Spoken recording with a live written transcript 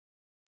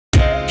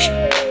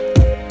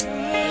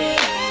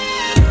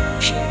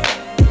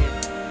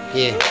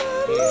Yeah.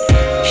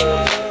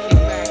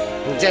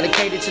 I'm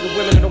dedicated to the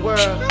women of the world.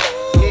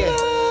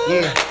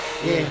 Yeah.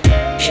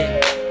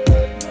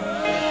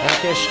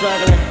 Out there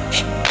struggling,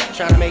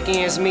 trying to make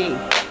ends meet.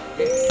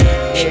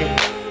 Yeah.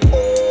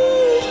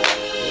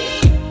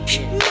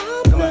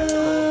 Come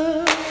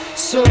on.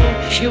 Soon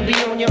you'll be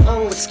on your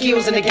own with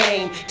skills in the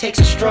game. Takes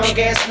a strong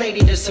ass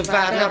lady to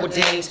survive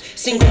nowadays.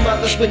 Single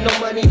mothers with no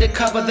money to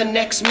cover the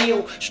next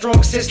meal.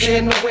 Strong sister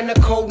in the winter,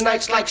 cold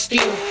nights like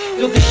steel.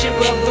 Feel the shiver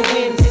of the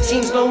wind,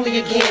 seems lonely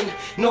again.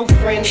 No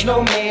friends,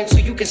 no man, so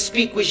you can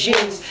speak with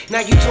yins.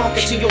 Now you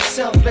talking to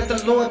yourself, let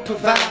the Lord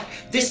provide.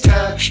 This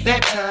time,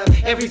 that time,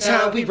 every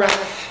time we ride.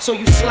 So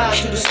you slide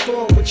through the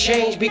storm with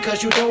change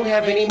because you don't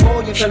have any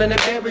more. You're feeling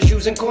embarrassed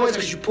using coins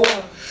cause you poor.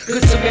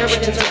 Good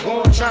Samaritans are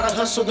gone, try to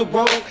hustle the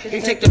road.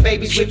 And take the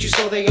babies with you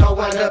so they all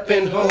wind up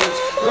in homes.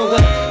 Grow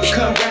up,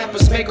 become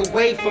rappers, make a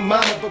way for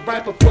mama. But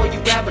right before you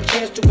have a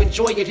chance to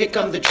enjoy it, here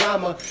come the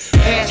drama.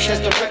 Past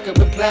as the record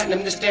with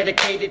platinum that's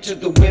dedicated to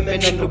the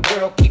women in the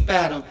world. Keep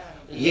at them,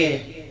 yeah.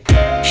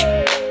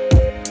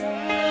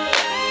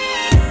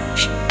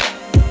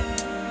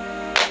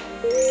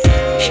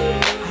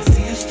 I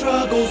see your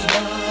struggles,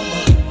 mama,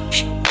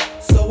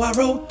 so I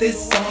wrote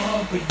this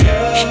song for you.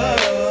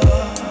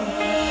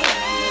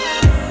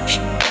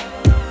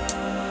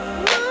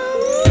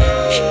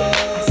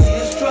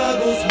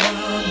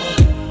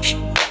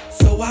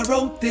 I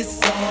wrote this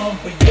song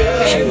for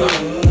you.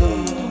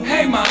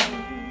 Hey ma,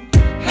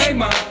 hey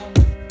ma.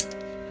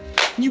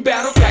 You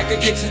battle crack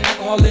addiction,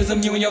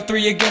 alcoholism, you and your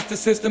three against the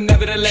system.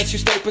 Nevertheless, you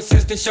stay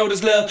persistent, showed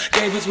us love,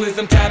 gave us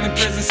wisdom, time in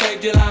prison,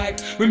 saved your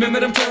life. Remember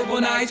them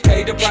terrible nights,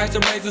 paid the price to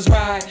raise us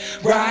right.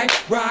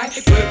 Put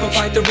up a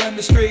fight to run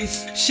the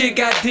streets, shit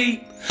got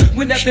deep.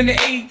 With nothing to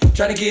eat,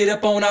 trying to get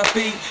up on our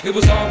feet. It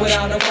was all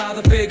without a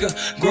father figure.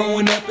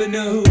 Growing up in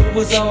the hood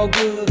was all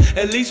good.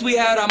 At least we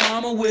had our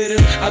mama with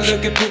us. I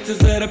look at pictures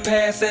of the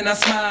past and I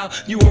smile.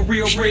 You a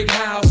real brick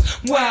house,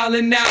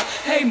 wildin' out.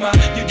 Hey ma,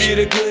 you did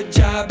a good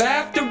job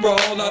after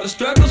all. All the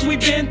struggles we've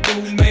been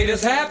through made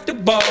us have to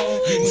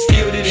ball.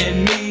 Instilled it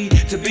in me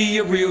to be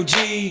a real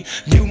G.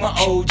 You my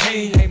OG,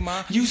 hey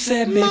ma, you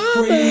set me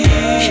free.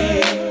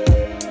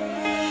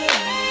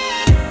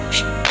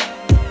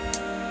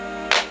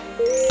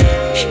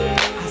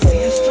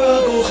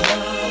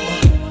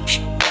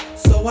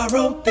 So I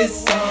wrote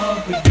this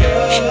song for you.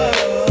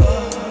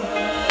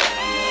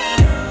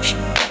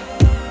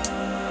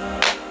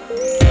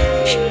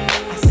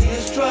 I see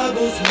your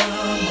struggles,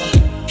 mama,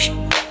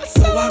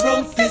 so I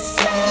wrote this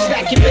song.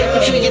 Stack your paper,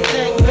 do your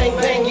thing, bang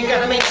bang, you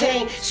gotta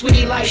maintain.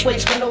 Sweetie, life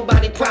waits for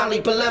nobody, probably,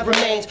 but love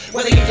remains.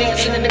 Whether you're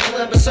dancing in the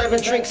club or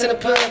serving drinks in a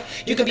pub,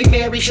 you can be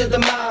married to the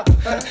mob.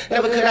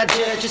 Never could I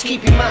judge, just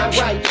keep your mind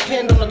right.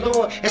 Depend on the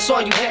Lord, that's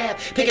all you have.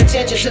 Pay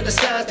attention to the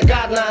signs, the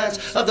guidelines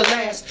of the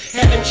last.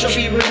 Heaven shall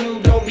be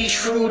renewed, don't be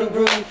shrewd or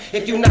rude.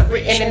 If you're not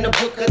written in the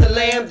book of the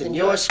Lamb, then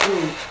you're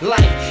screwed.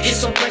 Life is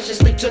so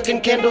preciously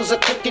taken, candles are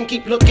cooking.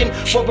 Keep looking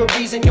for a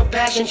reason your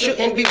passion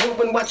shouldn't be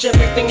ruined. Watch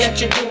everything that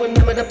you're doing,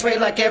 remember to pray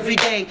like every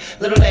day.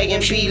 Little A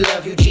and B,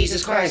 love you,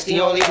 Jesus Christ, the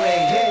only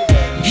way.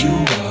 You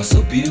are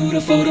so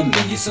beautiful to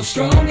me, you're so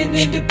strong and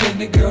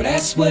independent, girl,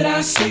 that's what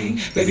I see.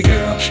 Baby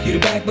girl, you the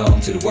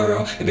backbone to the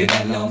world. It's been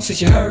that long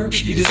since you heard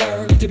you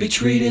deserve to be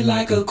treated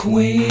like a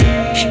queen.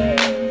 I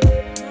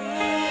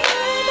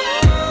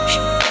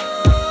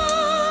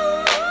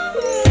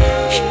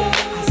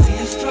see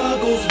your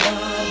struggles,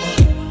 mama,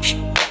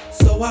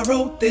 so I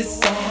wrote this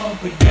song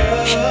for you.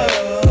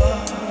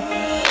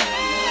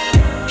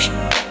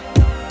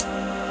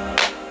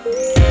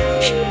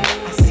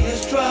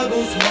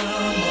 Struggles,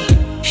 mama,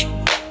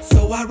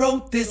 so I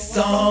wrote this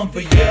song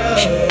for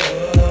you.